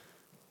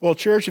Well,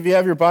 church, if you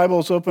have your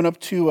Bibles, open up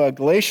to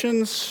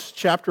Galatians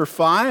chapter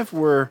 5.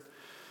 We're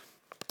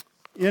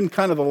in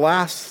kind of the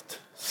last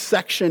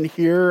section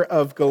here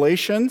of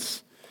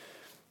Galatians.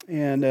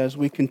 And as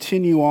we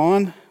continue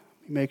on,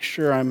 make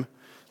sure I'm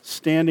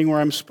standing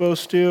where I'm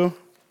supposed to.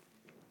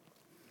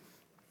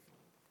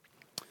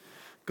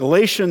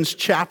 Galatians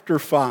chapter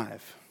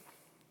 5.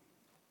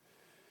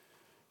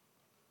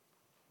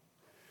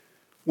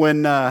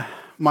 When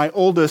my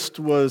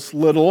oldest was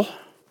little,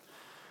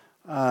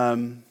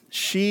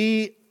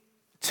 she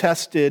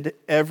tested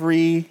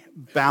every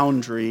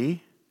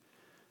boundary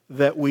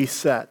that we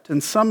set.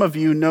 And some of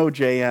you know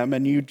JM,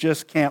 and you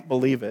just can't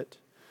believe it.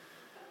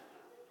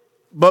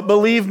 But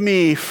believe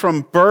me,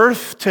 from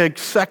birth to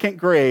second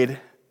grade,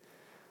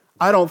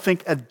 I don't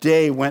think a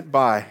day went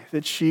by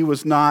that she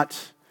was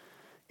not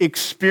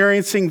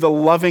experiencing the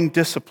loving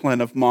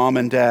discipline of mom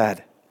and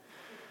dad.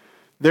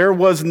 There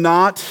was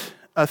not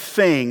a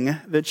thing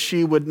that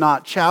she would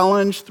not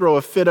challenge, throw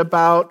a fit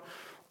about,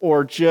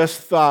 or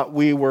just thought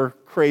we were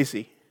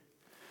crazy.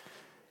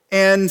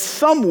 And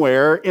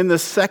somewhere in the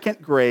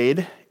second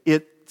grade,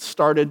 it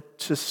started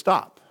to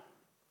stop.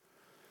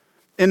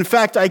 In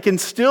fact, I can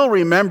still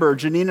remember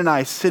Janine and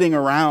I sitting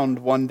around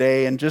one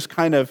day and just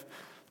kind of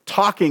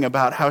talking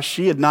about how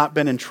she had not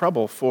been in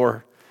trouble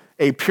for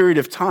a period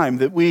of time,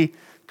 that we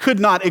could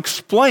not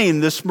explain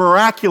this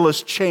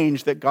miraculous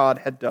change that God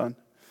had done.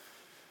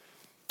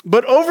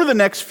 But over the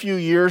next few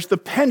years, the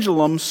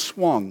pendulum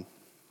swung.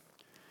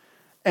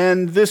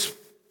 And this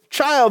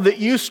child that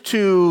used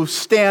to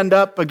stand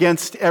up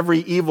against every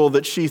evil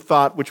that she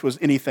thought, which was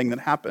anything that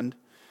happened,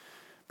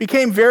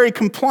 became very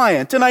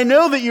compliant. And I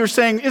know that you're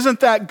saying,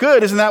 isn't that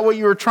good? Isn't that what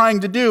you were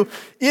trying to do?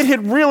 It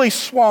had really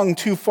swung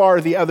too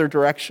far the other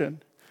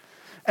direction.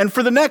 And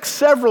for the next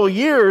several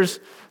years,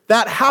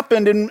 that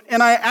happened, and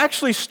I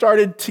actually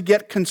started to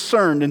get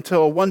concerned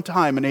until one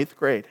time in 8th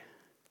grade.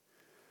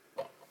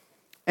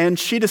 And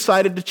she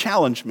decided to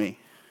challenge me.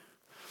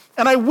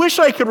 And I wish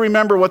I could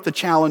remember what the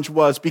challenge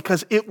was,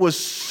 because it was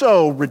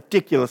so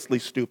ridiculously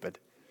stupid.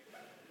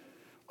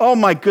 Oh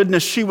my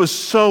goodness, she was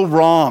so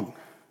wrong.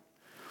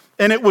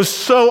 And it was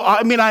so,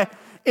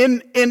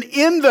 in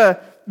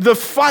the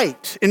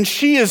fight, and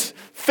she is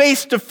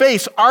face to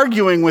face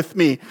arguing with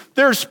me,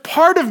 there's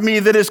part of me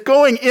that is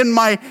going in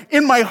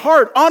my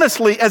heart,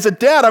 honestly, as a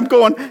dad, I'm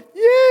going,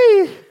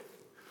 yay!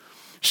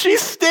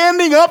 She's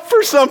standing up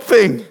for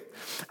something.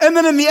 And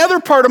then in the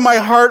other part of my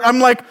heart, I'm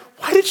like,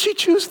 why did she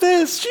choose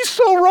this? She's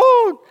so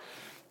wrong.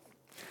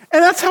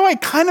 And that's how I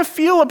kind of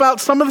feel about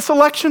some of this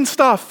election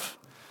stuff.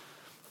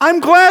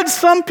 I'm glad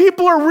some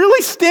people are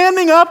really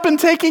standing up and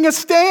taking a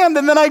stand.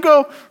 And then I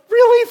go,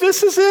 really?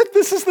 This is it?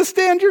 This is the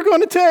stand you're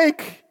going to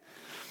take?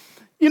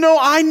 You know,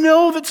 I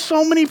know that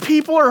so many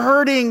people are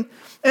hurting,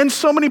 and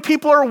so many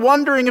people are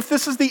wondering if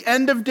this is the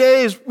end of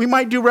days. We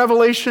might do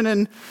Revelation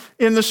in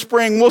the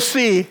spring. We'll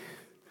see.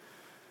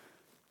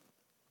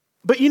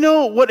 But you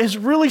know, what has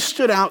really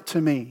stood out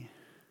to me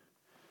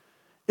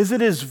is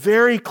it is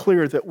very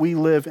clear that we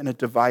live in a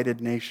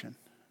divided nation.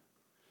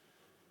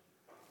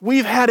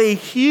 We've had a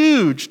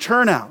huge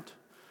turnout.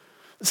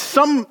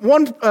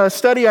 One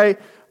study I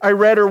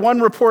read, or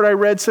one report I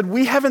read, said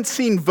we haven't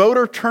seen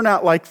voter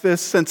turnout like this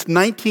since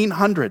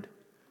 1900.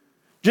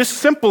 Just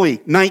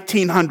simply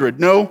 1900.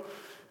 No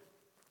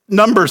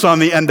numbers on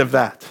the end of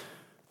that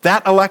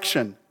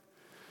election.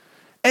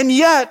 And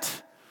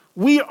yet,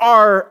 we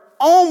are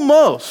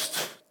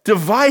almost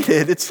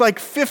divided. It's like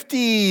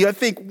 50, I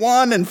think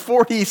 1 and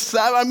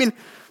 47.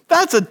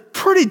 That's a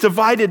pretty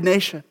divided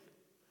nation.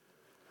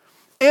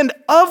 And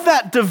of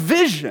that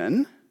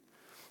division,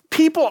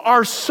 people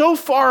are so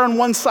far on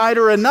one side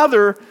or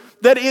another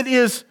that it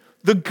is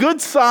the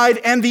good side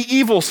and the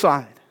evil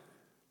side.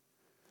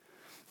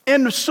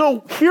 And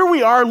so here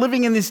we are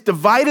living in these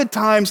divided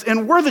times,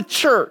 and we're the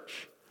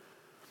church.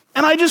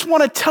 And I just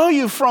want to tell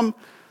you from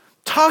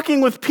talking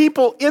with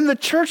people in the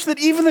church that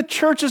even the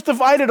church is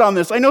divided on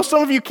this. I know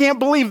some of you can't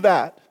believe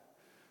that,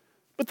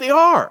 but they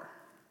are.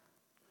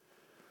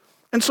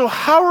 And so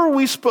how are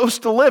we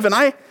supposed to live?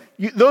 And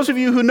those of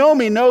you who know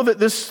me know that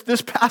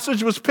this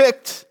passage was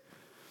picked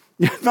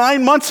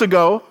 9 months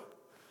ago.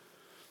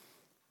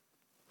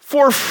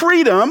 For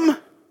freedom,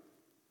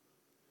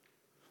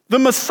 the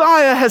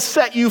Messiah has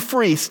set you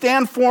free.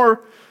 Stand firm,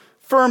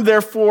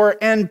 therefore,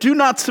 and do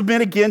not submit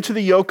again to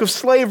the yoke of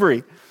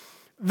slavery.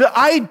 The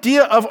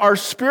idea of our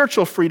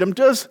spiritual freedom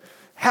does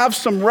have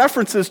some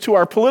references to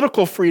our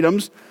political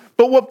freedoms,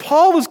 but what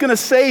Paul was going to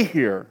say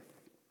here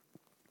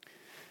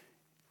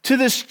to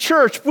this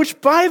church,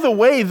 which, by the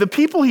way, the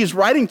people he's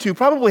writing to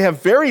probably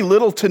have very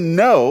little to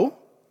no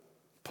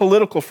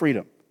political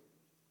freedom.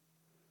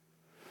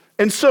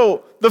 And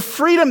so the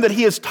freedom that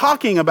he is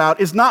talking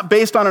about is not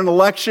based on an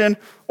election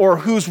or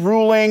who's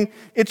ruling.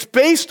 It's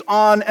based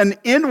on an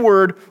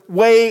inward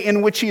way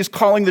in which he is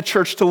calling the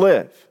church to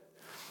live.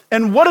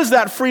 And what does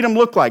that freedom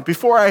look like?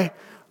 Before I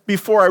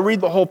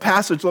read the whole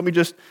passage, let me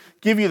just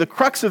give you the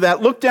crux of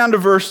that. Look down to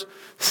verse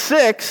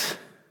 6.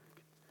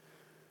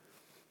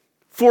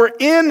 For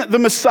in the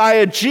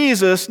Messiah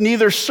Jesus,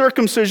 neither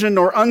circumcision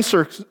nor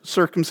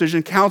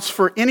uncircumcision counts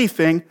for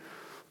anything,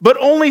 but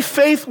only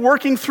faith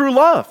working through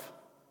love.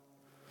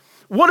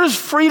 What does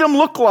freedom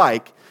look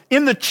like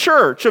in the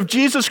church of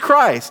Jesus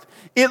Christ?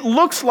 It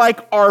looks like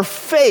our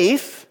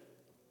faith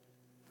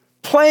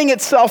playing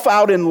itself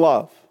out in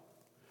love.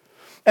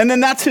 And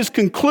then that's his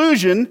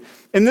conclusion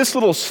in this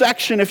little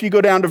section. If you go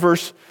down to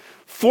verse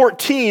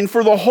 14,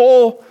 for the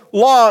whole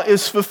law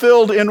is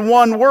fulfilled in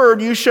one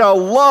word: you shall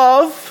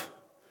love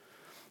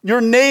your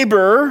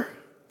neighbor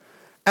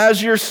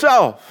as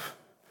yourself.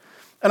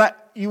 And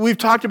we've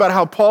talked about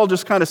how Paul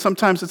just kind of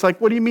sometimes it's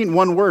like, what do you mean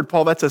one word,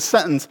 Paul? That's a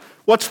sentence.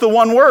 What's the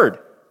one word?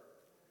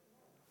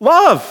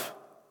 Love.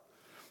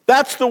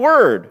 That's the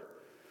word.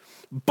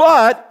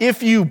 But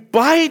if you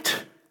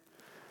bite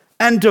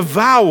and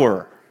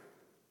devour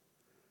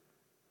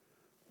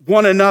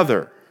one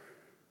another,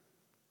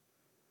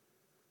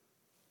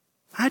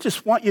 I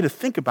just want you to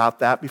think about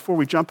that before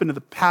we jump into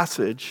the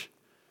passage.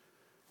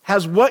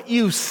 Has what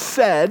you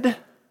said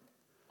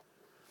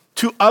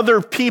to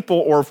other people,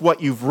 or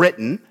what you've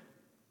written,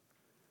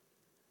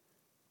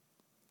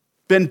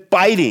 been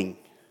biting?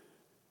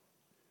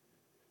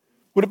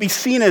 Would it be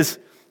seen as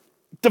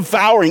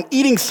devouring,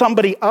 eating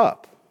somebody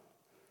up?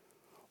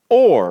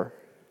 Or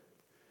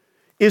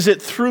is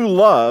it through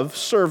love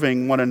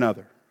serving one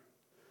another?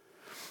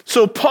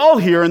 So Paul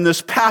here in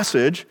this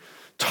passage,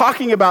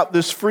 talking about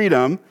this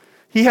freedom,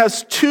 he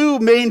has two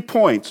main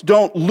points.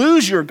 Don't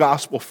lose your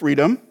gospel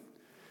freedom,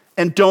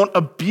 and don't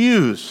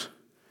abuse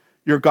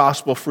your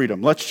gospel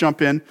freedom. Let's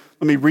jump in.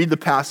 Let me read the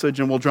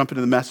passage and we'll jump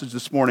into the message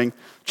this morning.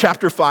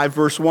 Chapter 5,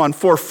 verse 1.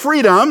 For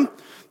freedom,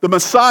 the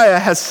Messiah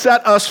has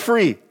set us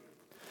free.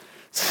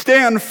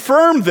 Stand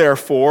firm,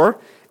 therefore,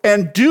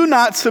 and do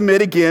not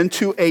submit again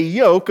to a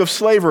yoke of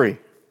slavery.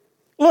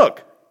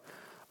 Look,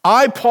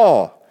 I,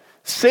 Paul,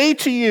 say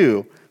to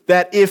you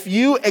that if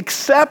you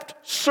accept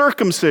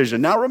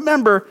circumcision, now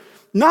remember,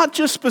 not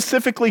just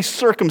specifically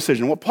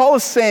circumcision. What Paul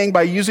is saying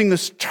by using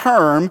this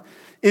term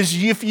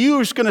is if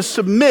you're going to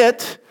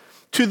submit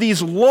to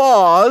these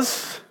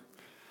laws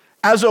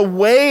as a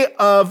way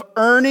of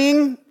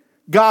earning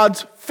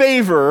God's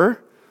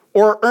favor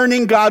or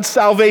earning God's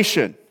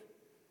salvation.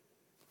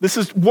 This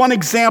is one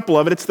example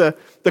of it. It's the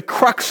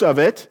crux of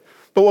it.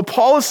 But what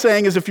Paul is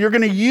saying is if you're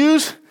going to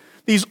use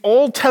these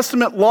Old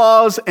Testament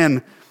laws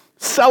and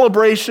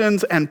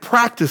celebrations and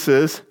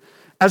practices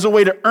as a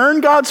way to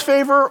earn God's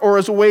favor or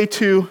as a way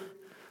to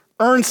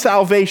earn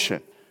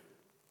salvation.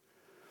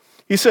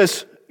 He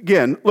says,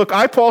 again, look,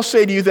 I, Paul,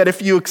 say to you that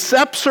if you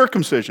accept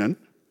circumcision,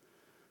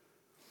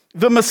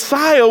 the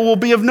Messiah will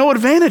be of no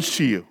advantage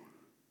to you.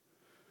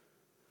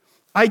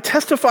 I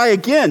testify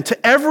again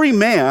to every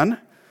man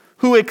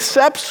who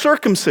accepts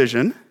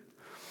circumcision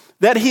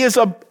that he is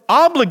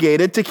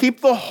obligated to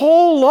keep the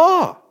whole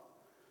law.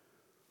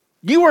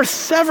 You are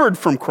severed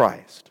from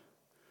Christ,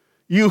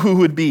 you who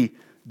would be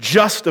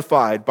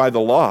justified by the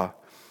law.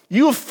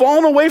 You have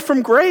fallen away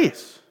from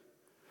grace.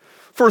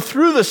 For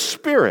through the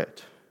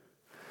Spirit,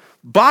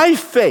 by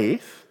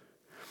faith,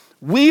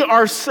 we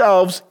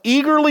ourselves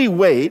eagerly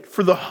wait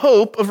for the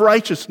hope of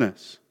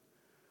righteousness.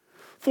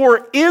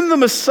 For in the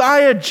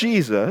Messiah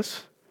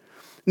Jesus,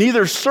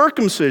 neither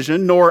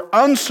circumcision nor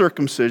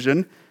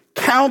uncircumcision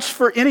counts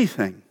for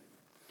anything,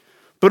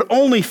 but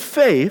only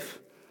faith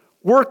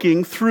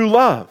working through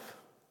love.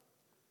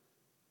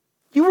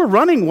 You were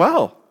running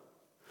well.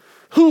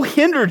 Who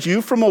hindered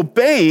you from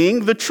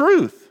obeying the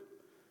truth?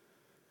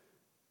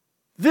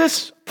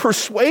 This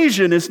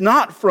persuasion is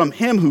not from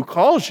him who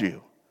calls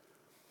you.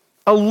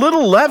 A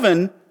little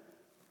leaven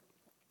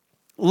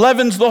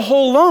leavens the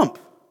whole lump.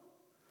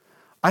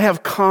 I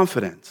have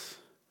confidence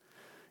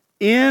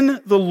in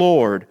the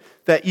Lord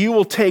that you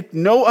will take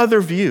no other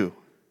view,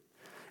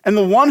 and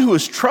the one who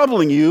is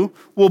troubling you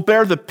will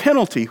bear the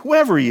penalty,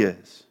 whoever he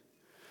is.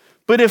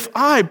 But if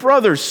I,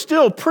 brothers,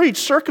 still preach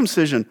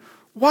circumcision,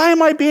 why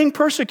am I being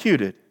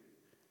persecuted?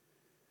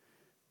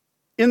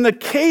 In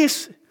that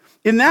case,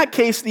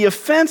 the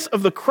offense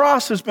of the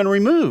cross has been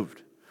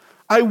removed.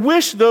 I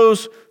wish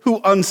those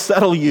who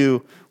unsettle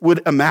you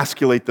would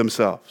emasculate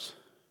themselves.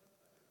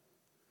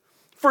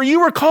 For you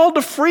were called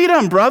to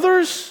freedom,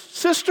 brothers,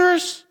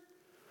 sisters.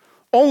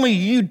 Only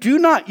you do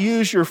not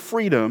use your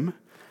freedom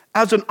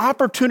as an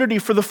opportunity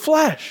for the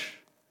flesh,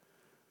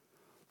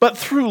 but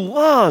through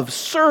love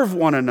serve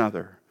one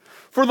another.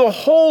 For the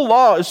whole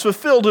law is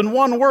fulfilled in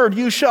one word: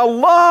 you shall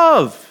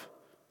love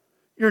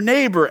your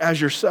neighbor as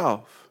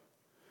yourself.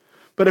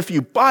 But if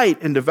you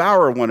bite and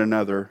devour one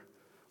another,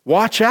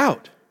 watch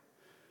out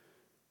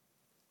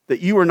that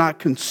you are not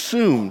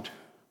consumed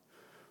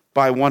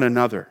by one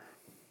another.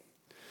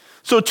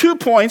 So 2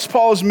 points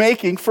Paul is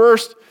making.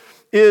 First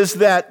is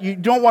that you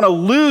don't want to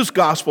lose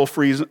gospel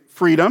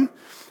freedom.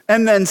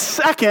 And then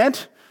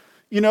second,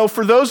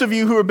 for those of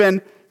you who have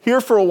been here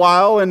for a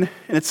while, and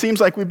it seems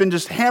like we've been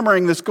just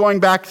hammering this going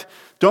back,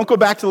 don't go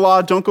back to the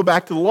law, don't go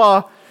back to the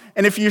law.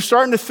 And if you're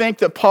starting to think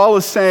that Paul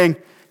is saying,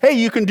 hey,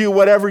 you can do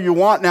whatever you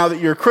want now that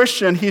you're a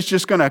Christian, he's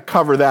just going to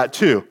cover that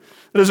too.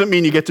 It doesn't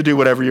mean you get to do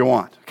whatever you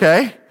want,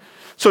 okay?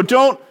 So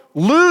don't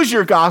lose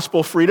your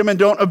gospel freedom and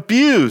don't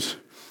abuse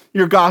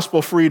your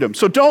gospel freedom.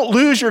 So don't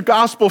lose your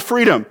gospel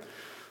freedom.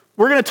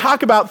 We're going to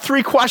talk about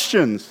 3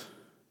 questions.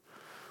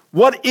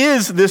 What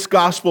is this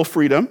gospel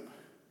freedom?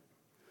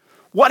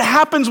 What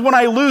happens when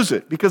I lose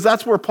it? Because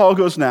that's where Paul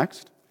goes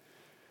next.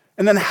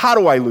 And then how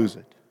do I lose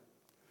it?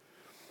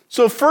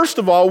 So first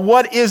of all,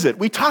 what is it?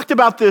 We talked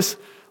about this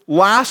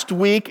last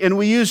week, and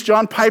we used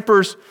John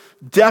Piper's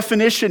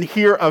definition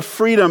here of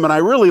freedom, and I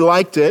really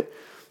liked it.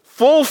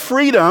 Full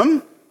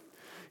freedom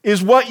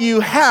is what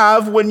you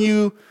have when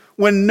you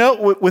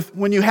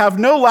have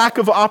no lack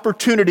of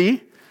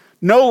opportunity,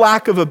 no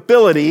lack of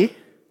ability,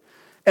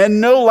 and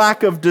no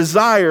lack of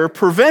desire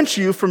prevents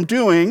you from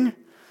doing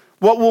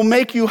what will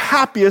make you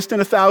happiest in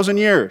 1,000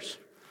 years.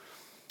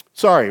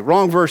 Sorry,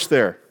 wrong verse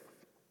there.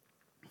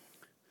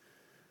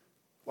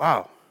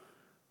 Wow.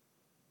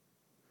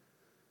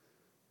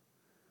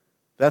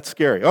 That's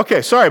scary.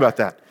 Okay, sorry about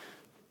that.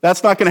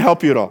 That's not going to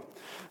help you at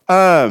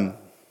all.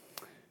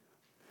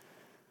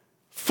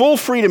 Full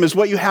freedom is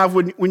what you have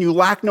when you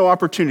lack no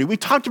opportunity. We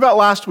talked about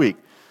last week.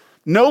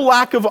 No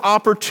lack of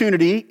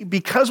opportunity.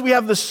 Because we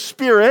have the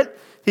Spirit,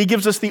 He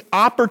gives us the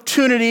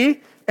opportunity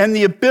and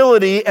the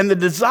ability and the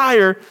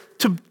desire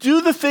to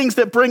do the things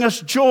that bring us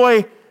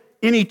joy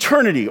in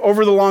eternity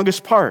over the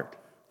longest part.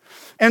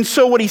 And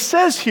so what he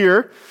says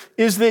here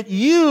is that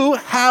you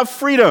have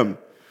freedom.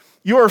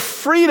 Your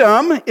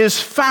freedom is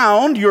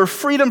found, your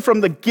freedom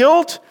from the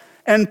guilt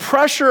and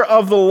pressure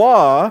of the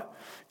law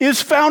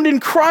is found in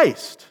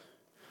Christ.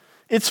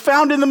 It's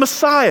found in the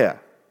Messiah.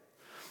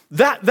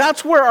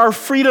 That's where our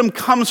freedom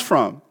comes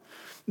from.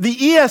 The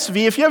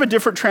ESV, if you have a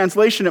different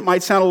translation, it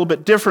might sound a little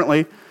bit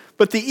differently,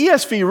 but the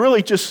ESV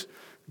really just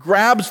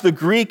grabs the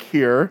Greek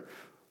here.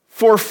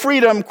 For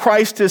freedom,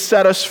 Christ has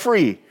set us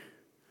free.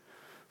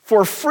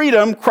 For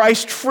freedom,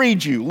 Christ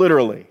freed you,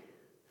 literally.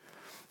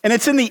 And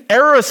it's in the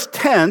aorist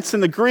tense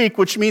in the Greek,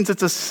 which means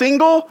it's a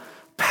single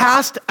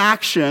past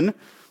action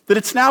that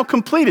it's now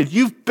completed.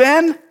 You've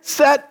been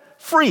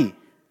set free.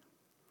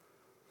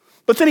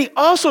 But then he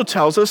also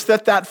tells us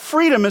that that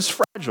freedom is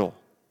fragile.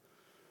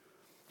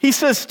 He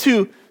says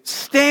to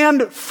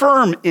stand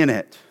firm in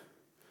it.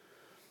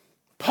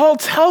 Paul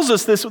tells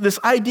us this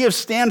idea of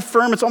stand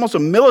firm, it's almost a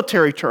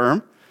military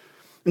term.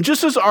 And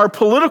just as our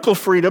political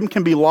freedom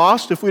can be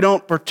lost if we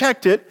don't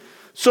protect it,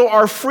 so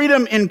our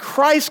freedom in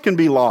Christ can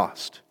be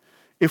lost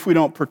if we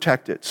don't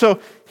protect it. So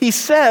he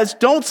says,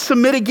 don't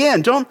submit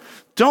again. Don't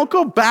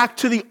go back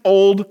to the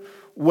old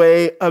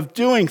way of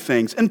doing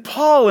things. And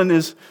Paul, in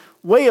his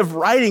way of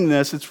writing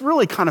this, it's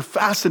really kind of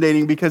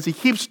fascinating because he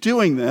keeps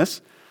doing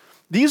this.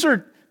 These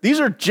are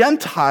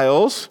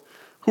Gentiles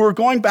who are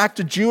going back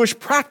to Jewish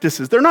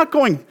practices. They're not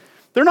going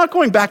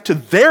back to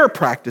their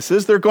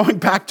practices, they're going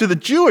back to the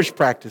Jewish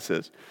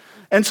practices.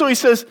 And so he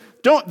says,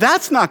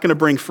 that's not going to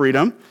bring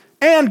freedom,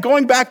 and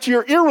going back to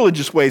your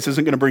irreligious ways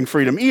isn't going to bring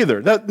freedom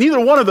either. Neither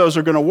one of those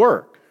are going to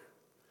work.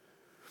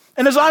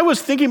 And as I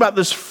was thinking about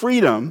this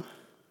freedom,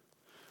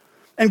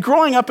 and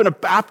growing up in a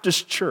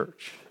Baptist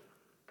church,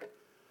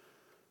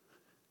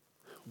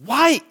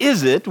 why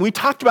is it, we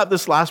talked about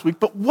this last week,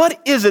 but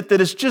what is it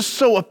that is just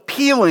so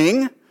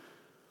appealing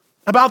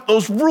about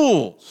those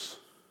rules?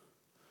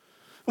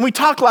 And we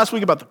talked last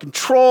week about the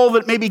control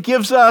that maybe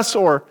gives us,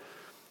 or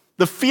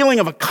the feeling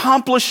of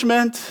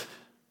accomplishment,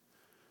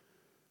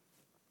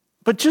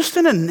 but just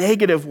in a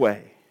negative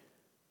way.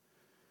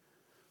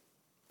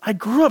 I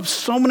grew up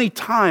so many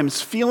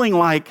times feeling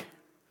like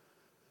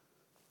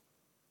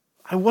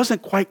I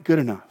wasn't quite good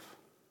enough.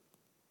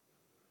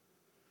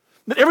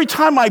 That every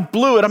time I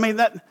blew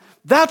it,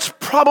 that's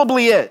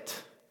probably it.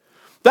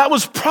 That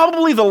was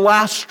probably the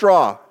last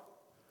straw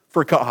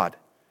for God.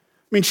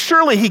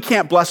 Surely He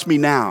can't bless me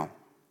now.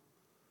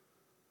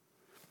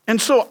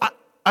 And so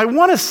I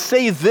want to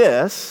say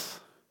this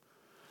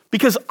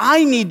because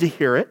I need to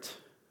hear it,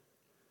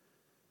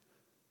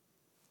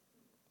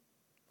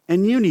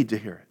 and you need to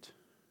hear it.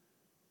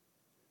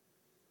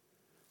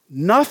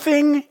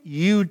 Nothing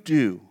you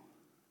do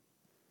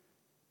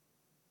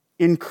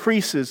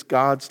increases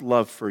God's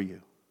love for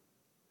you.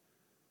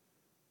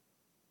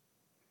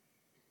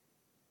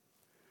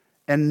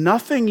 And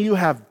nothing you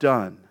have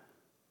done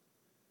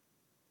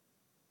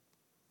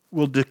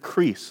will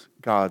decrease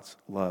God's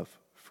love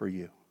for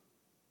you.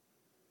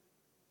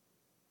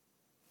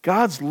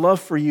 God's love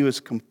for you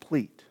is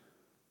complete.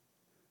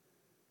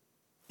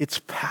 It's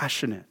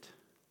passionate.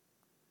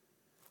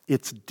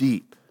 It's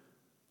deep.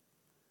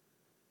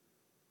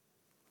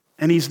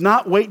 And He's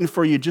not waiting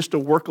for you just to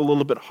work a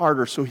little bit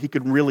harder so He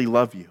can really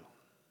love you.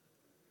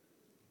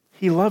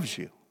 He loves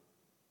you.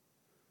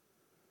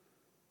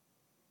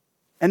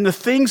 And the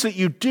things that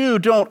you do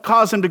don't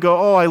cause Him to go,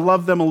 oh, I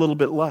love them a little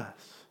bit less.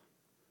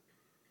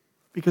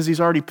 Because He's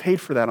already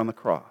paid for that on the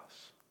cross.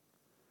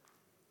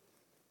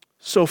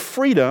 So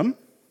freedom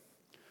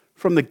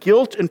from the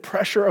guilt and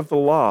pressure of the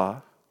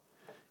law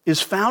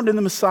is found in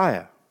the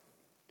Messiah.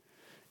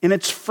 And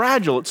it's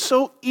fragile. It's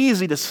so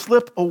easy to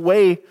slip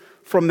away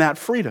from that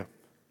freedom.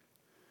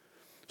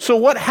 So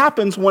what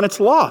happens when it's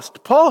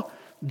lost? Paul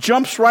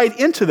jumps right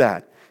into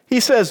that. He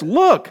says,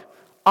 look,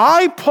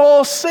 I,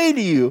 Paul, say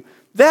to you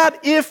that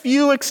if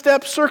you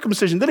accept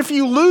circumcision, that if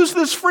you lose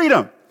this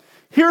freedom,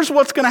 here's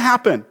what's going to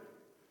happen.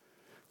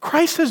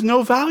 Christ has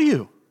no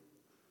value.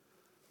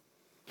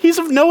 He's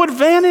of no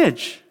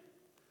advantage.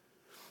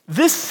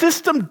 This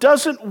system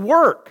doesn't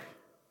work.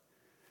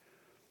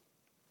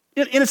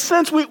 In a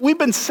sense, we've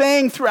been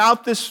saying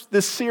throughout this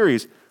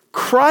series,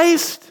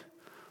 Christ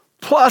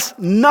plus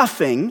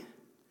nothing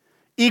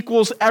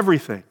equals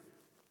everything.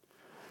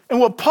 And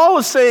what Paul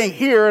is saying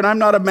here, and I'm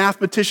not a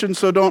mathematician,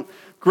 so don't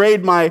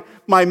grade my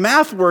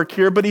math work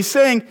here, but he's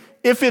saying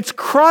if it's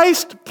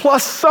Christ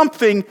plus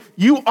something,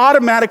 you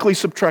automatically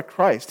subtract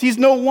Christ. He's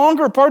no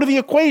longer part of the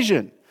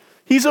equation.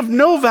 He's of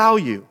no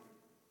value.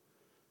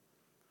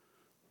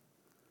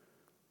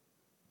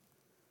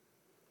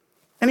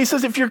 And he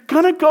says, if you're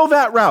going to go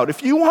that route,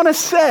 if you want to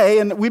say,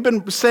 and we've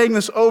been saying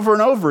this over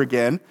and over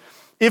again,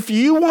 if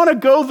you want to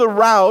go the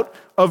route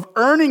of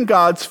earning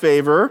God's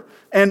favor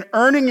and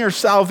earning your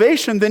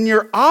salvation, then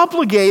you're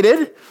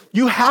obligated.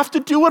 You have to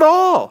do it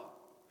all.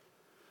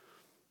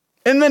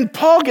 And then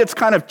Paul gets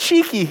kind of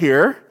cheeky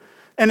here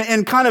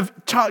and kind of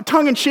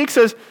tongue-in-cheek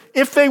says,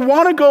 if they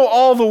want to go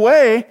all the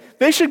way,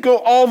 they should go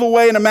all the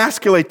way and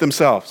emasculate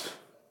themselves.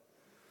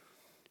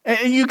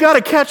 And you got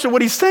to catch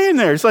what he's saying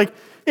there. It's like,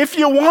 if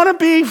you want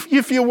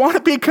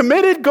to be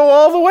committed, go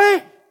all the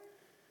way.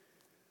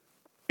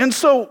 And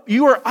so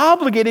you are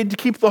obligated to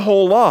keep the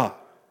whole law.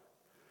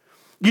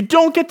 You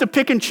don't get to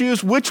pick and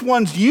choose which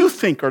ones you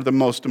think are the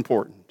most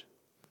important.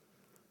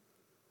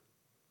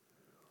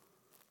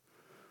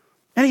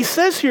 And he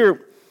says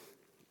here,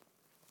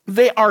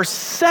 they are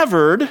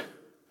severed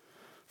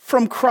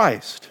from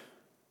Christ.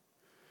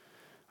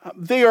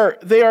 They are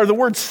the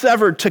word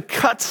severed, to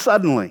cut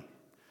suddenly.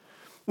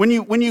 When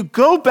you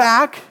go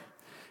back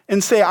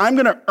and say, I'm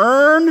going to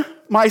earn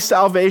my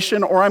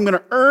salvation or I'm going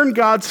to earn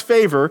God's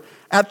favor,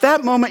 at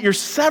that moment you're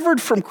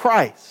severed from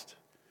Christ.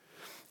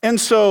 And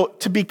so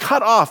to be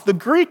cut off, the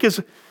Greek is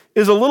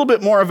a little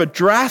bit more of a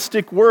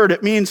drastic word.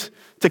 It means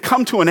to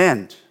come to an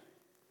end.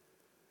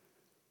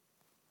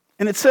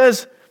 And it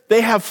says,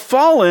 they have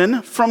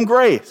fallen from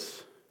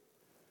grace.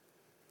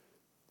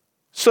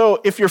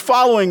 So if you're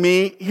following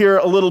me here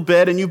a little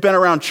bit and you've been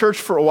around church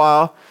for a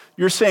while,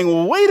 you're saying,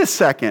 well, wait a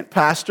second,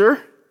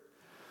 Pastor.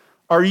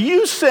 Are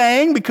you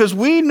saying, because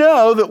we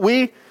know that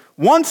we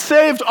once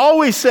saved,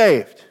 always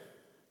saved.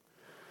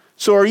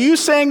 So are you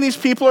saying these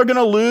people are going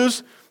to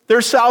lose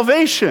their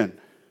salvation?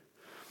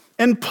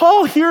 And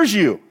Paul hears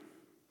you.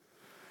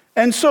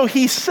 And so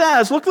he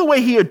says, look at the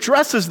way he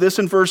addresses this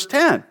in verse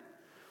 10.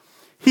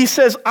 He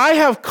says, I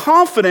have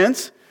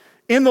confidence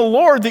in the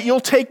Lord that you'll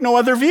take no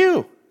other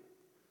view.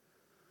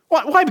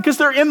 Why? Because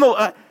they're in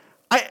the...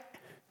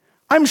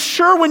 I'm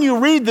sure when you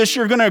read this,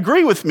 you're going to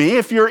agree with me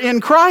if you're in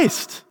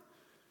Christ.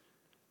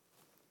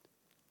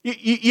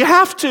 You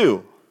have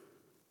to.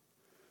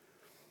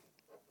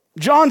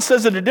 John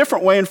says it a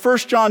different way. In 1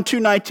 John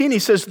 2:19, he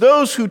says,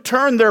 those who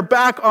turn their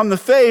back on the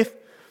faith,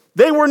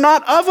 they were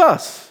not of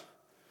us.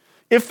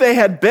 If they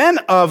had been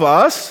of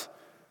us,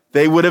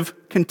 they would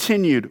have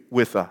continued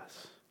with us.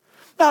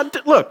 Now,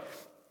 look,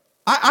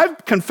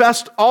 I've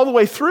confessed all the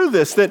way through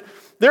this that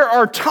there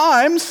are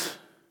times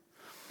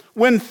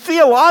when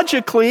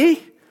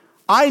theologically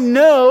I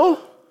know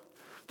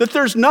that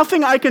there's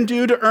nothing I can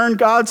do to earn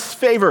God's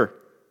favor.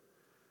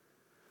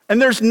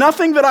 And there's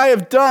nothing that I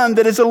have done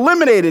that has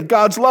eliminated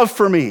God's love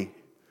for me.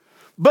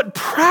 But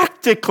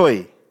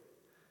practically,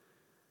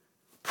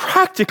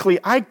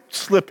 I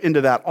slip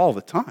into that all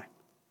the time.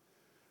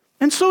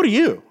 And so do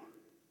you.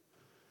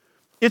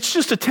 It's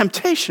just a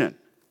temptation.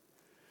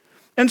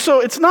 And so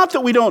it's not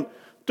that we don't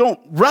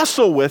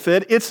wrestle with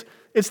it. It's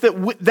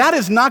that that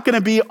is not going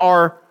to be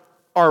our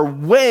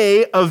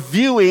way of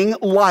viewing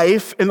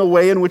life in the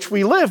way in which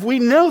we live. We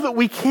know that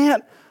we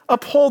can't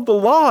uphold the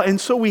law,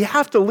 and so we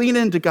have to lean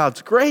into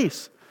God's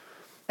grace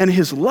and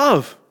his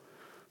love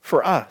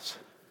for us.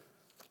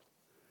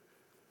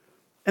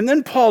 And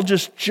then Paul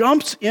just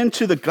jumps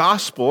into the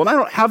gospel, and I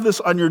don't have this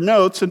on your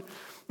notes, and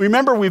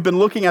remember we've been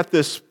looking at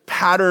this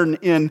pattern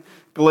in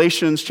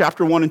Galatians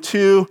chapter 1 and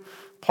 2.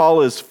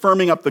 Paul is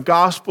firming up the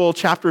gospel.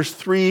 Chapters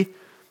 3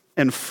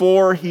 and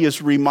 4, he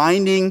is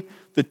reminding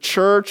the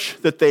church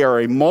that they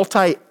are a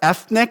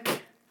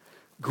multi-ethnic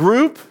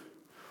group.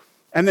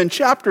 And then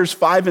chapters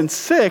 5 and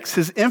 6,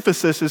 his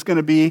emphasis is going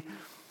to be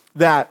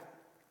that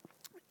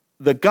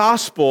the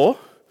gospel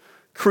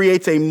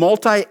creates a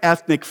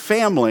multi-ethnic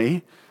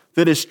family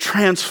that is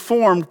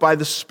transformed by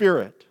the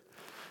Spirit.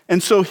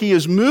 And so he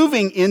is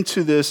moving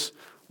into this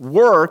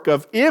work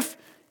of if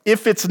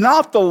it's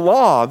not the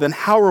law, then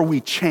how are we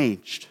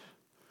changed?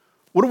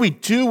 What do we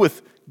do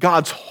with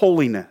God's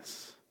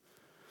holiness?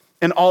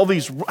 And all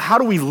these, how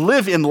do we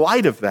live in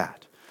light of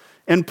that?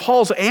 And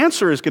Paul's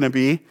answer is going to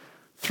be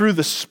through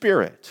the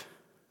Spirit.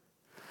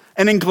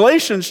 And in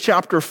Galatians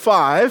chapter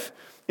 5,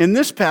 in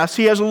this passage,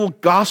 he has a little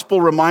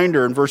gospel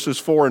reminder in verses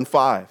 4 and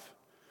 5.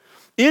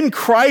 In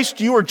Christ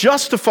you are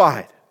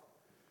justified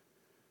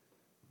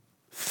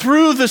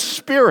through the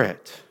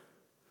Spirit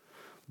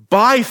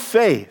by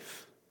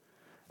faith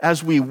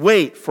as we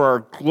wait for our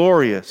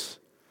glorious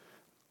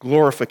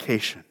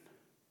glorification.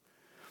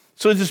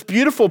 So this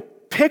beautiful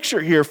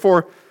picture here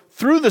for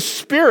through the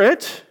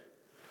Spirit,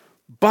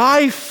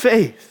 by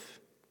faith,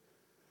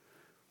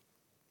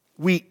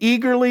 we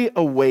eagerly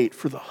await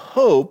for the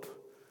hope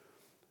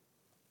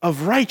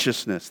of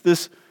righteousness.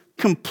 This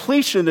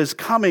completion is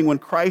coming when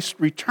Christ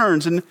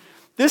returns. And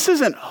this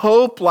isn't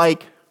hope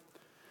like,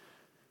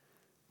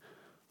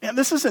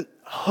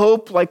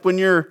 when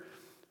you're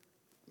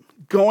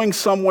going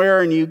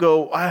somewhere and you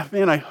go,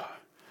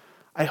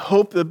 I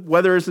hope the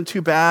weather isn't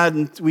too bad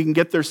and we can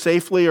get there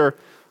safely, or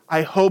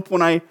I hope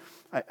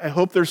I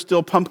hope there's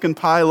still pumpkin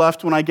pie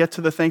left when I get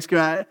to the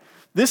Thanksgiving.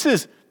 This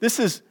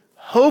is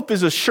hope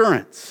is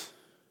assurance.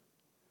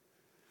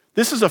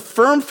 This is a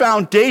firm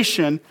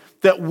foundation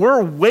that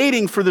we're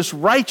waiting for this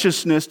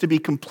righteousness to be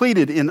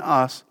completed in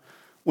us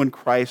when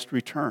Christ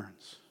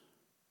returns.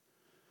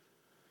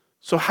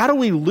 So how do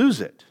we lose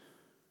it?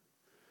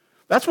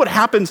 That's what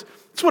happens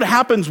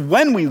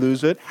when we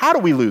lose it. How do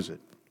we lose it?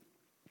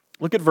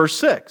 Look at verse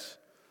 6.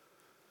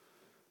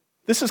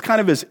 This is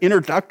kind of his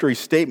introductory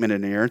statement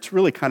in here. It's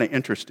really kind of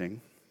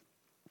interesting.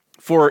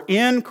 For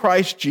in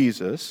Christ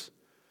Jesus,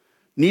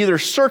 neither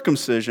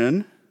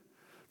circumcision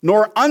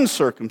nor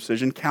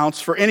uncircumcision counts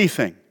for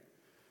anything,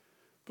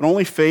 but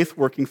only faith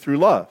working through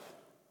love.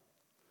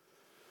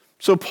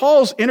 So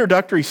Paul's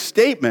introductory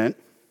statement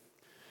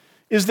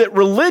is that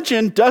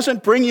religion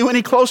doesn't bring you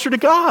any closer to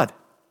God.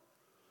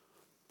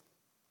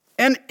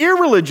 And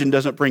irreligion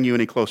doesn't bring you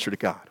any closer to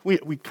God. We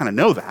kind of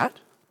know that.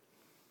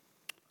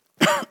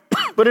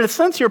 But in a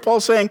sense here,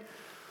 Paul's saying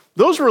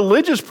those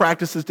religious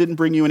practices didn't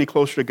bring you any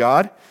closer to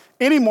God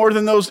any more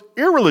than those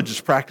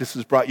irreligious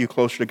practices brought you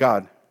closer to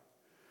God.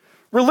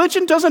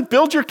 Religion doesn't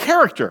build your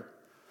character.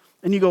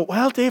 And you go,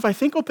 well, Dave, I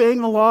think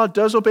obeying the law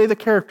does obey the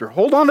character.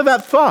 Hold on to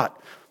that thought.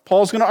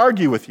 Paul's going to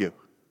argue with you.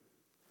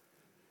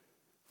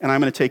 And I'm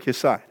going to take his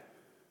side.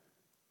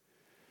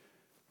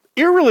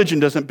 Irreligion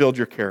doesn't build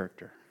your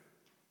character.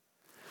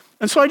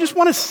 And so I just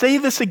want to say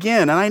this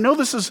again. And I know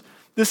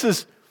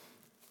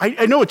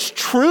I know it's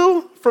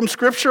true from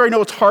Scripture. I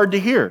know it's hard to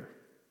hear.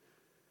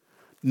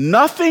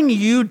 Nothing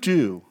you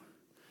do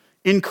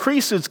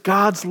increases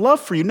God's love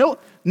for you.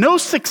 No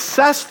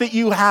success that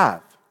you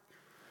have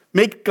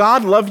make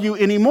God love you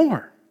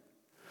anymore.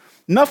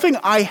 Nothing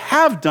I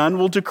have done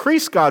will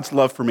decrease God's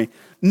love for me.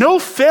 No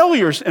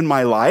failures in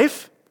my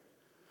life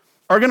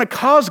are going to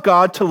cause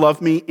God to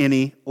love me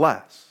any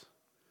less.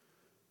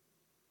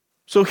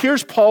 So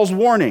here's Paul's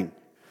warning.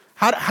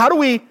 How do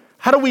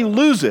we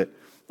lose it?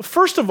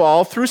 First of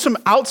all, through some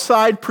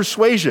outside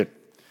persuasion.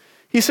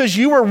 He says,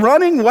 you were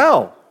running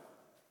well.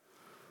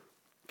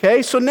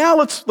 Okay, so now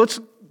let's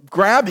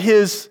grab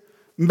his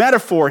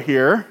metaphor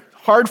here.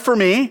 Hard for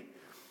me.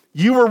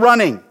 You were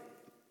running.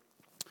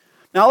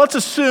 Now let's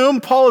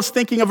assume Paul is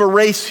thinking of a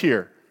race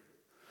here,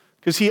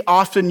 because he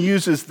often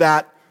uses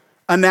that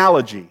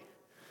analogy.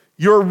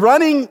 You're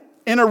running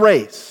in a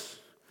race.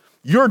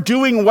 You're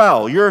doing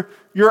well. You're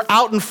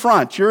out in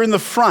front. You're in the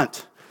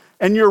front.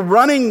 And you're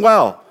running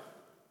well.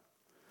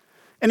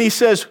 And he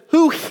says,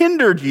 who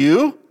hindered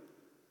you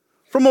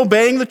from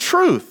obeying the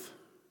truth?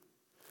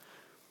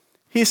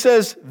 He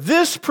says,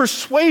 this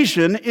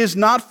persuasion is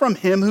not from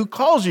him who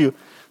calls you.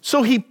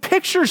 So he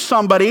pictures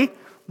somebody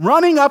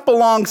running up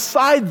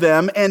alongside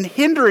them and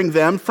hindering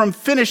them from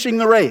finishing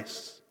the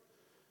race.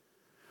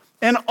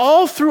 And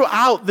all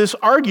throughout this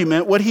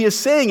argument, what he is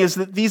saying is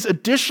that these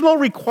additional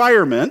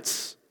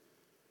requirements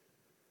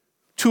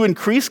to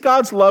increase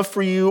God's love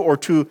for you or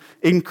to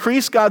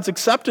increase God's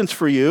acceptance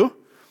for you,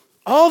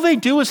 all they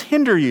do is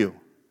hinder you.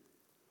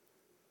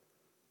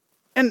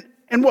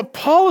 And what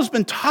Paul has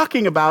been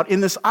talking about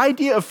in this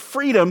idea of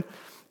freedom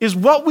is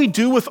what we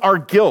do with our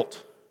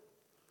guilt.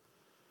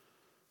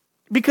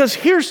 Because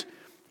here's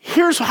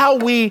how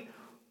we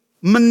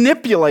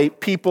manipulate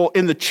people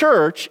in the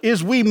church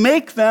is we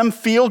make them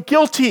feel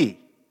guilty.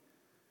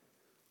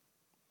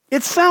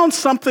 It sounds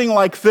something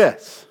like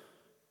this.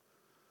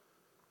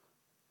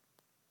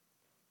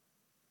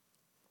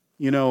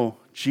 You know,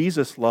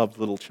 Jesus loved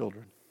little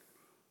children.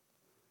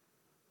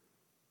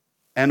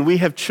 And we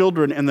have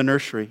children in the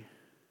nursery,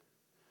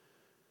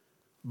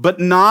 but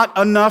not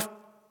enough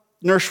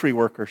nursery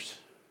workers.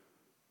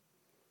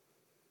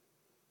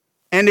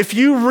 And if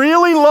you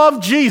really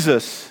love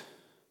Jesus,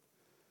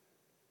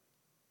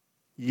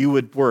 you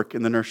would work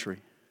in the nursery.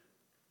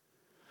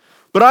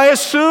 But I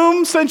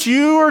assume since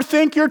you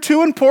think you're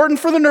too important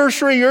for the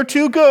nursery, you're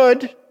too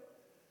good.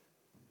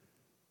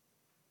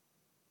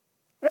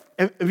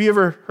 Have you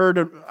ever heard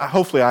of,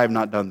 hopefully I have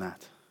not done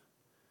that.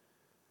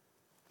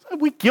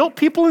 We guilt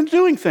people into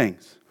doing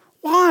things.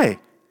 Why?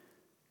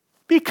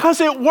 Because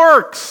it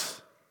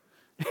works.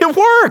 It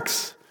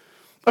works.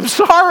 I'm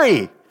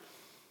sorry.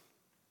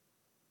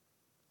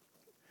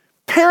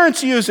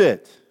 Parents use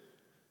it.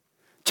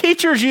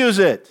 Teachers use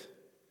it.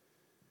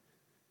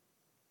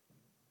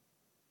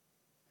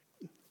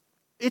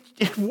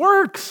 It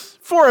works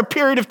for a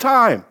period of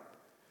time.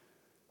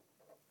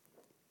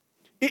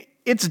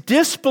 It's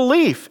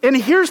disbelief. And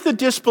here's the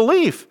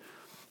disbelief.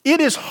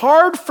 It is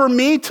hard for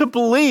me to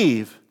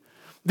believe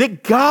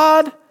that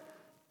God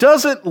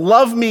doesn't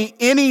love me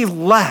any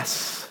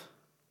less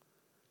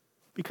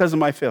because of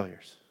my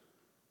failures.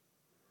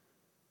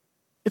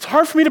 It's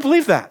hard for me to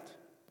believe that.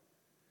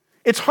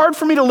 It's hard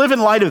for me to live in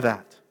light of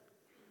that.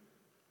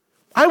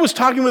 I was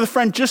talking with a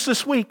friend just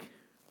this week,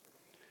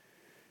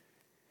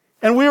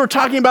 and we were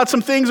talking about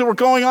some things that were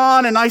going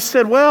on, and I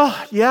said, well,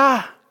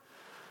 yeah,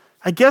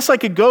 I guess I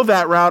could go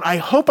that route. I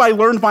hope I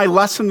learned my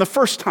lesson the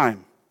first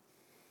time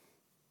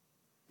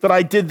that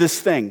I did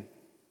this thing.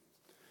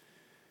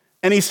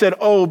 And he said,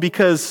 oh,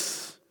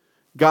 because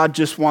God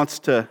just wants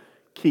to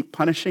keep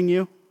punishing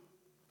you?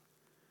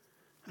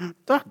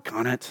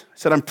 Doggone it. I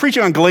said, I'm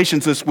preaching on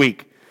Galatians this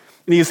week.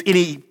 And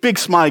he big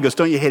smile, he goes,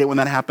 don't you hate it when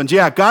that happens?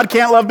 Yeah, God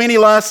can't love me any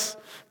less.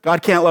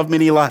 God can't love me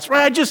any less.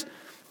 Right,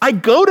 I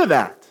go to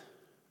that.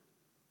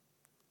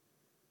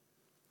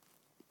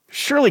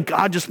 Surely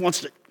God just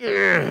wants to.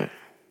 Ugh.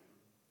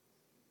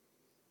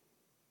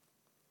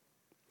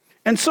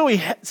 And so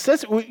he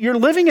says, you're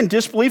living in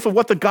disbelief of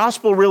what the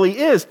gospel really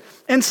is.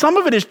 And some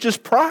of it is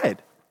just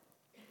pride.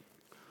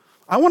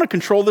 I want to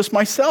control this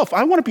myself.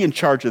 I want to be in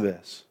charge of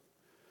this.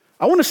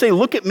 I want to say,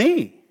 look at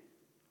me.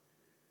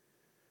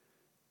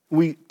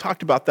 We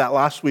talked about that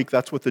last week.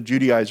 That's what the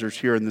Judaizers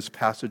here in this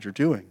passage are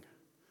doing.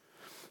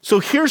 So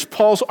here's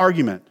Paul's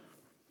argument.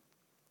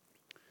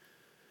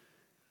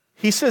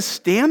 He says,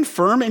 stand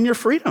firm in your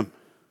freedom.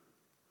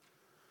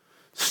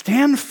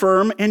 Stand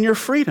firm in your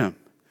freedom.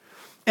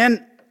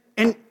 And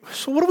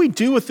so what do we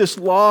do with this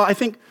law? I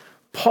think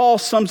Paul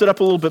sums it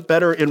up a little bit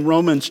better in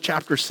Romans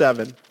chapter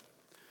 7.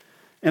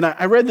 And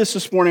I read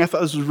this morning. I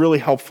thought this was really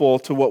helpful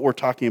to what we're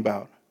talking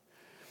about.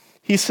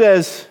 He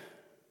says,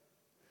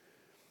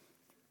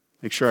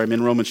 make sure I'm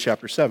in Romans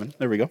chapter 7.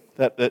 There we go.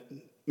 That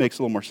makes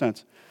a little more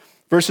sense.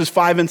 Verses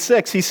 5 and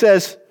 6, he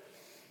says,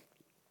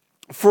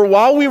 for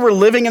while we were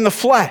living in the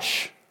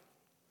flesh,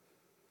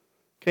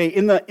 okay,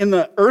 in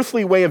the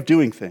earthly way of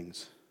doing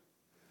things,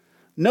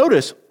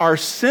 notice our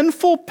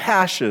sinful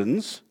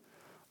passions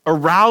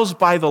aroused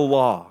by the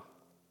law.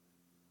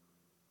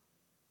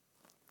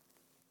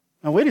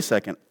 Now, wait a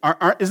second.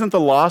 Isn't the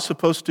law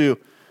supposed to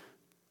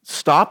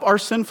stop our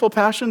sinful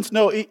passions?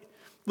 No.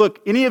 Look,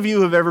 any of you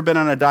who have ever been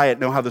on a diet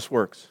know how this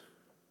works.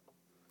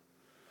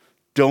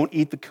 Don't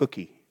eat the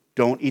cookie.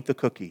 Don't eat the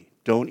cookie.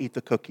 Don't eat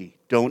the cookie.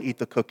 Don't eat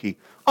the cookie.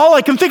 All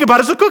I can think about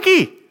is the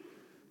cookie.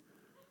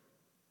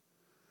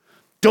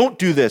 Don't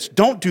do this.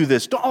 Don't do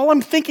this. All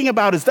I'm thinking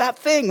about is that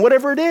thing,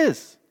 whatever it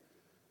is.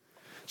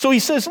 So he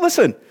says,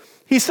 listen,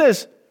 he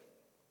says,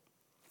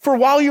 for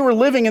while you were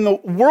living in the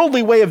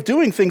worldly way of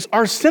doing things,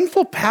 our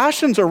sinful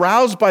passions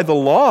aroused by the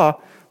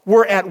law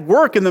were at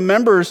work in the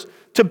members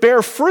to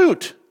bear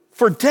fruit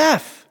for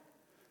death.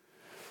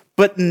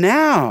 But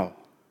now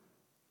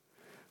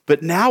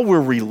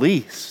we're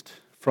released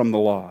from the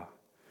law,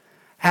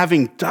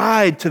 having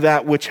died to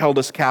that which held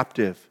us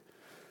captive,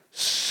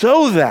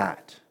 so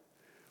that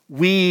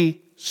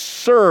we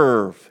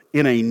serve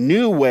in a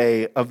new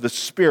way of the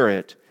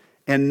Spirit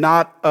and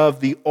not of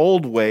the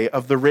old way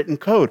of the written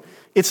code.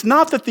 It's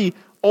not that the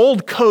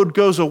old code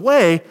goes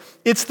away,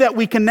 it's that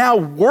we can now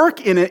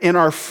work in it in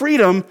our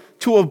freedom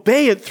to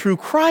obey it through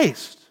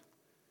Christ.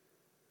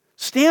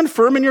 Stand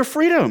firm in your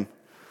freedom.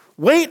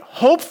 Wait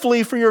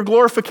hopefully for your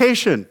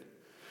glorification.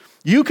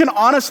 You can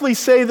honestly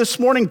say this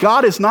morning,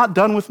 God is not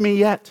done with me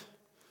yet.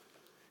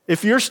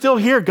 If you're still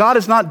here, God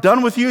is not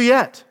done with you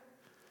yet.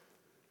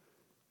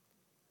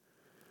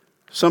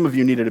 Some of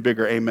you needed a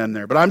bigger amen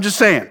there, but I'm just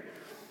saying.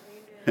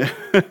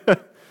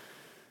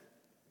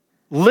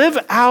 Live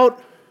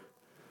out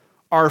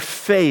our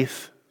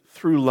faith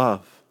through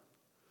love.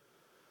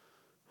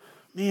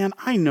 Man,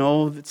 I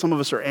know that some of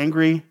us are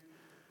angry.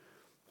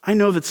 I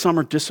know that some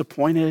are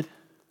disappointed.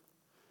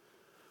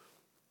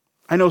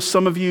 I know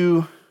some of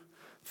you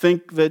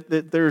think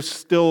that there's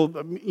still,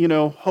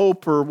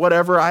 hope or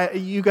whatever.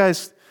 You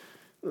guys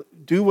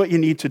do what you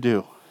need to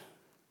do.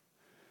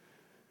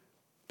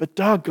 But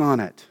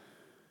doggone it.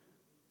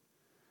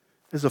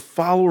 As a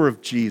follower of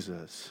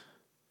Jesus,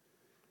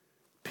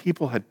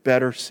 people had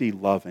better see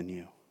love in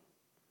you.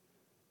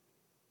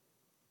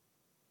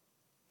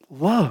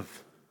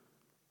 Love.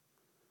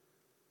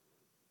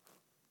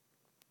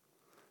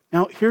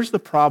 Now, here's the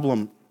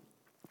problem,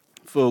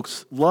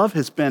 folks. Love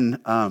has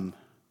been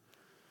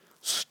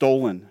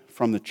stolen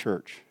from the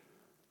church.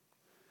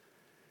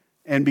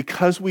 And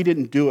because we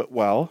didn't do it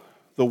well,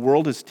 the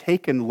world has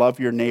taken love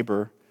your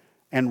neighbor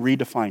and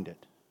redefined it.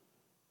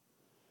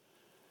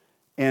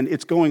 And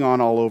it's going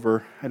on all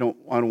over. I don't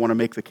want to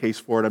make the case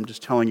for it. I'm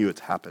just telling you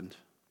it's happened.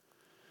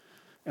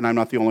 And I'm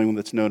not the only one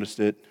that's noticed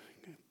it.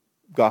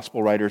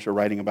 Gospel writers are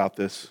writing about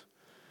this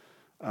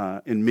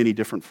in many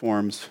different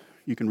forms.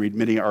 You can read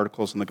many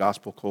articles in the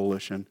Gospel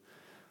Coalition.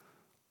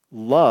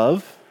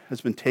 Love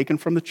has been taken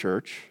from the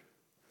church.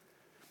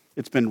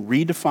 It's been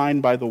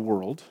redefined by the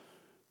world,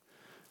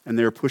 and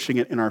they're pushing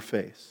it in our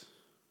face.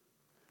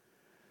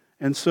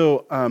 And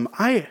so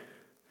I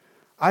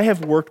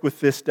have worked with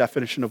this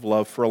definition of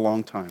love for a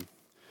long time,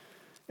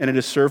 and it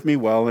has served me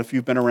well. And if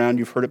you've been around,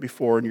 you've heard it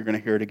before, and you're going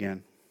to hear it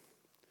again.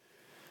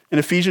 In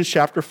Ephesians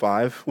chapter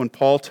 5, when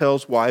Paul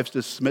tells wives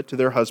to submit to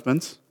their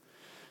husbands,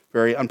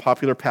 very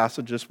unpopular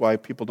passage, that's why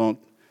people don't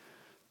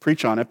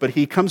preach on it, but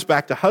he comes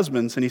back to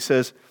husbands and he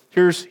says,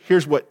 here's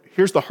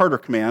the harder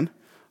command.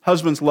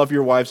 Husbands, love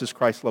your wives as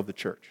Christ loved the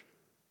church.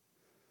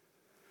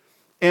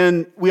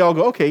 And we all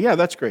go, okay, yeah,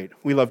 that's great.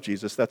 We love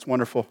Jesus. That's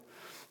wonderful.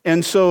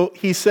 And so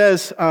he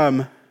says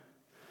that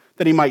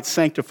he might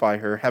sanctify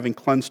her, having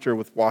cleansed her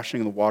with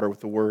washing in the water with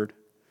the word,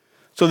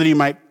 so that he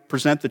might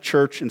present the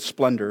church in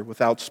splendor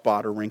without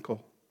spot or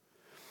wrinkle.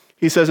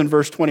 He says in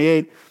verse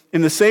 28,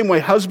 in the same way,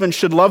 husbands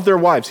should love their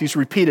wives. He's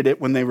repeated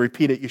it. When they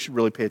repeat it, you should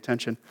really pay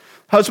attention.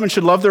 Husbands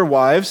should love their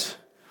wives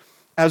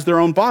as their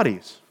own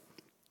bodies.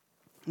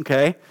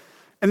 Okay?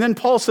 And then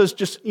Paul says,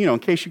 just, in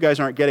case you guys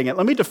aren't getting it,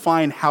 let me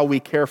define how we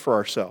care for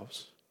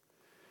ourselves.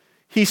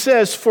 He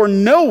says, for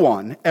no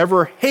one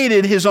ever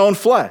hated his own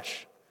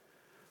flesh,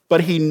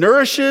 but he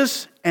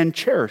nourishes and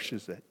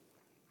cherishes it.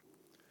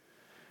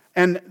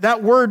 And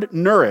that word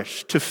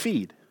nourish, to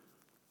feed,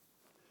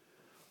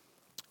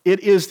 it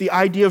is the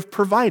idea of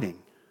providing.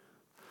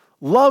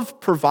 Love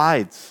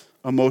provides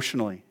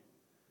emotionally,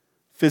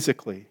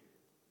 physically,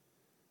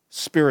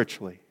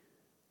 spiritually,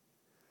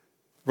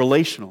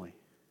 relationally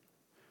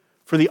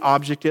for the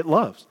object it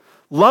loves.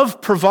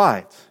 Love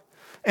provides.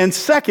 And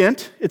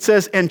second, it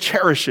says, and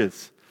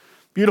cherishes.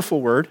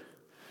 Beautiful word.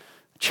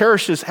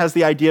 Cherishes has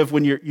the idea of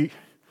when you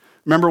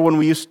remember when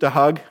we used to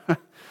hug?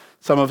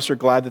 Some of us are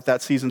glad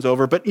that season's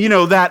over. But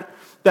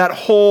that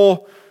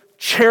whole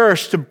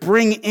cherish, to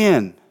bring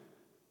in,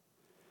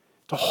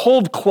 to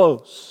hold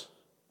close.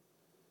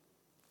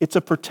 It's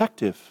a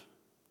protective.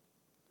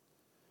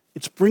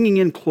 It's bringing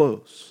in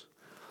close.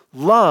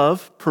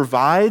 Love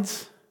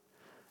provides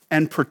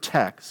and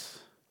protects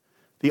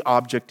the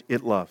object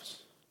it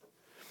loves.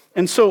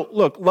 And so,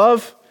 look,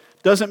 love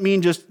doesn't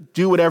mean just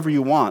do whatever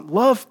you want.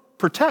 Love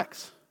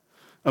protects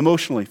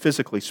emotionally,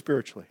 physically,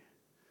 spiritually.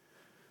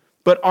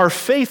 But our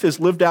faith is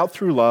lived out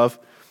through love.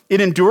 It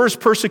endures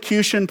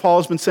persecution. Paul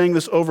has been saying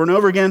this over and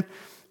over again.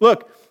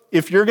 Look,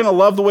 if you're going to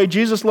love the way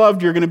Jesus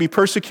loved, you're going to be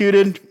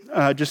persecuted.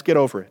 Just get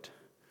over it.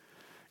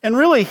 And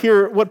really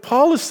here, what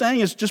Paul is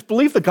saying is just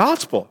believe the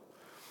gospel.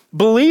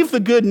 Believe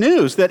the good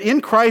news that in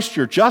Christ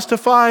you're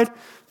justified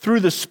through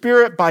the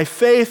Spirit by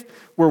faith.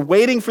 We're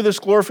waiting for this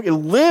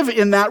glorification. Live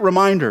in that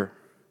reminder.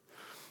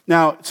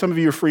 Now, some of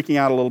you are freaking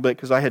out a little bit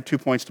because I had 2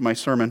 points to my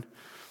sermon.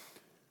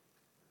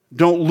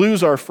 Don't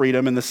lose our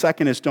freedom, and the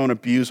second is don't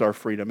abuse our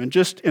freedom. And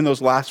just in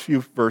those last few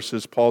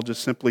verses, Paul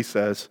just simply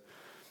says,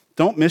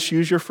 don't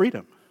misuse your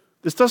freedom.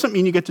 This doesn't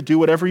mean you get to do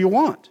whatever you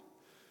want.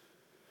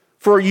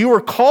 For you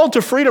are called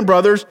to freedom,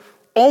 brothers,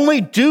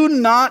 only do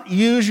not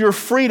use your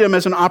freedom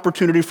as an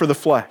opportunity for the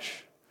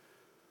flesh.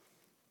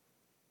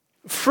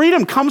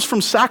 Freedom comes from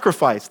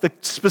sacrifice,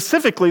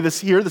 specifically this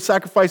here, the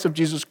sacrifice of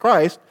Jesus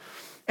Christ,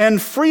 and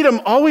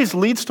freedom always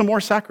leads to more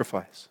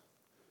sacrifice.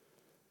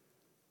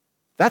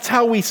 That's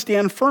how we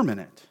stand firm in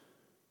it.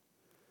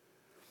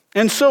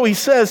 And so he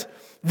says,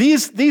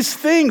 these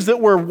things that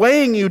were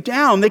weighing you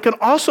down, they can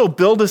also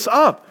build us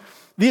up.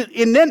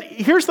 And then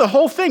here's the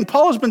whole thing.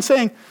 Paul has been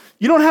saying,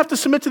 you don't have to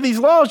submit to these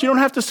laws. You don't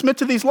have to submit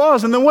to these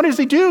laws. And then what does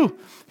he do?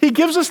 He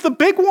gives us the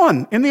big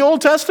one in the Old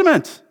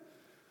Testament.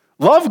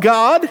 Love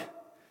God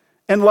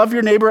and love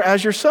your neighbor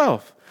as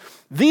yourself.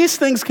 These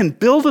things can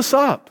build us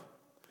up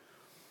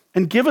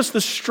and give us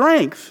the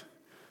strength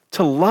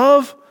to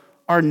love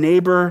our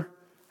neighbor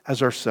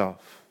as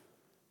ourselves.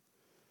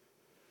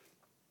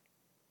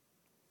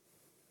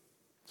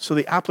 So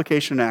the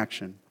application and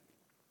action.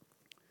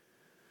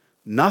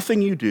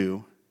 Nothing you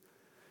do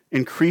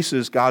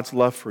increases God's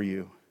love for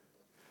you,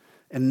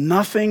 and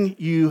nothing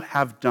you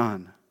have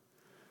done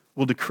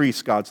will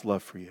decrease God's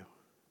love for you.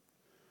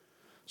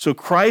 So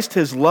Christ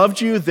has loved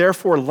you,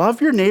 therefore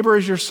love your neighbor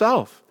as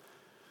yourself.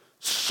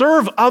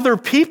 Serve other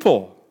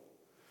people.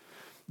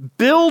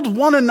 Build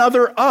one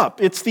another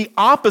up. It's the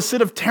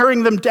opposite of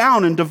tearing them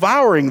down and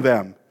devouring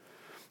them.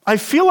 I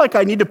feel like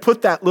I need to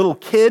put that little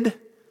kid,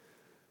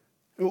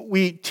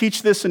 we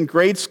teach this in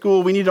grade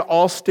school, we need to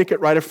all stick it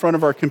right in front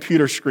of our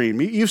computer screen.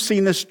 You've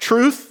seen this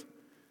truth,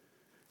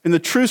 and the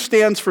truth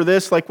stands for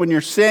this, like when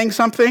you're saying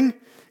something,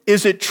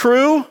 is it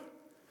true?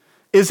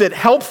 Is it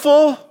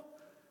helpful?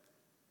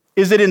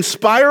 Is it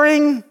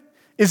inspiring?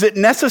 Is it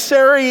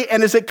necessary?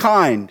 And is it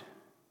kind?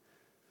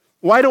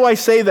 Why do I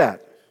say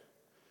that?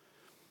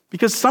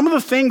 Because some of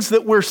the things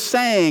that we're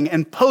saying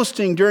and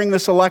posting during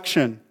this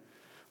election,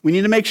 we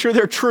need to make sure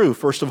they're true,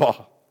 first of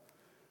all.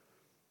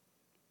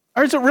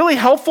 Or is it really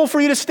helpful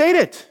for you to state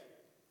it?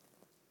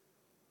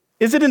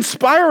 Is it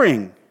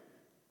inspiring?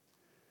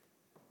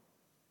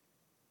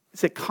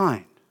 Is it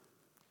kind?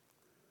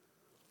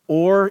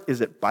 Or is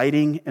it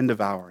biting and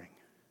devouring?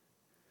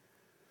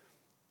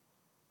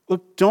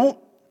 Look, don't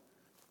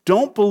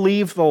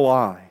believe the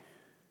lie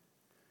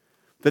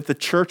that the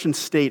church and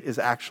state is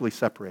actually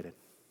separated.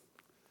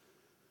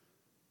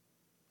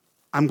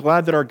 I'm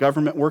glad that our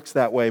government works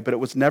that way, but it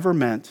was never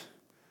meant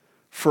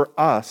for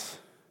us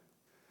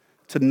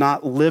to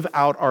not live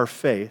out our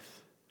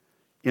faith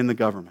in the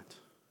government,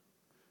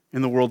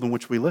 in the world in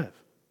which we live.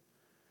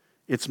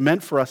 It's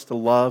meant for us to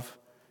love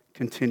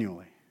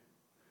continually.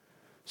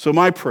 So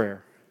my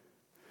prayer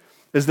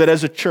is that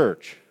as a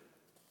church,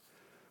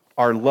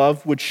 our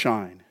love would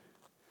shine,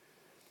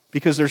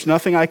 because there's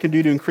nothing I can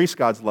do to increase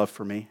God's love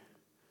for me,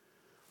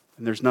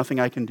 and there's nothing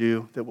I can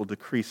do that will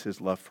decrease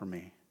his love for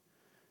me.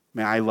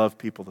 May I love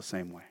people the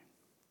same way.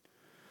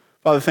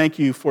 Father, thank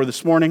you for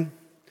this morning.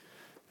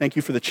 Thank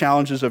you for the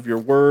challenges of your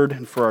word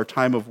and for our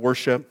time of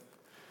worship.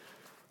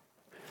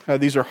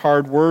 These are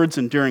hard words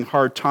and during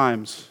hard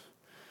times,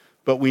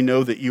 but we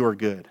know that you are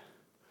good.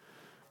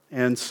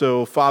 And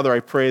so, Father,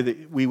 I pray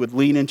that we would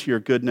lean into your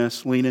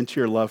goodness, lean into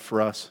your love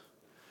for us.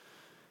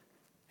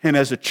 And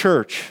as a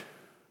church,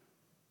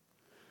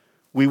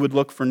 we would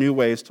look for new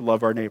ways to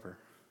love our neighbor.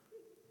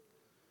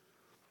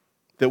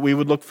 That we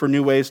would look for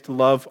new ways to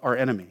love our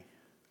enemy.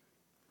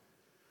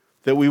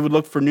 That we would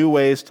look for new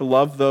ways to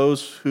love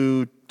those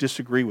who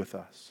disagree with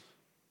us.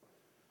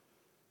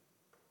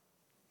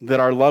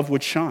 That our love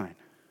would shine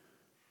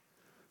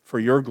for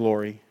your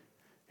glory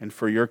and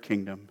for your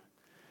kingdom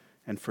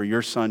and for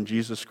your Son,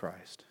 Jesus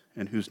Christ,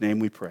 in whose name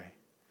we pray.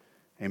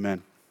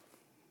 Amen.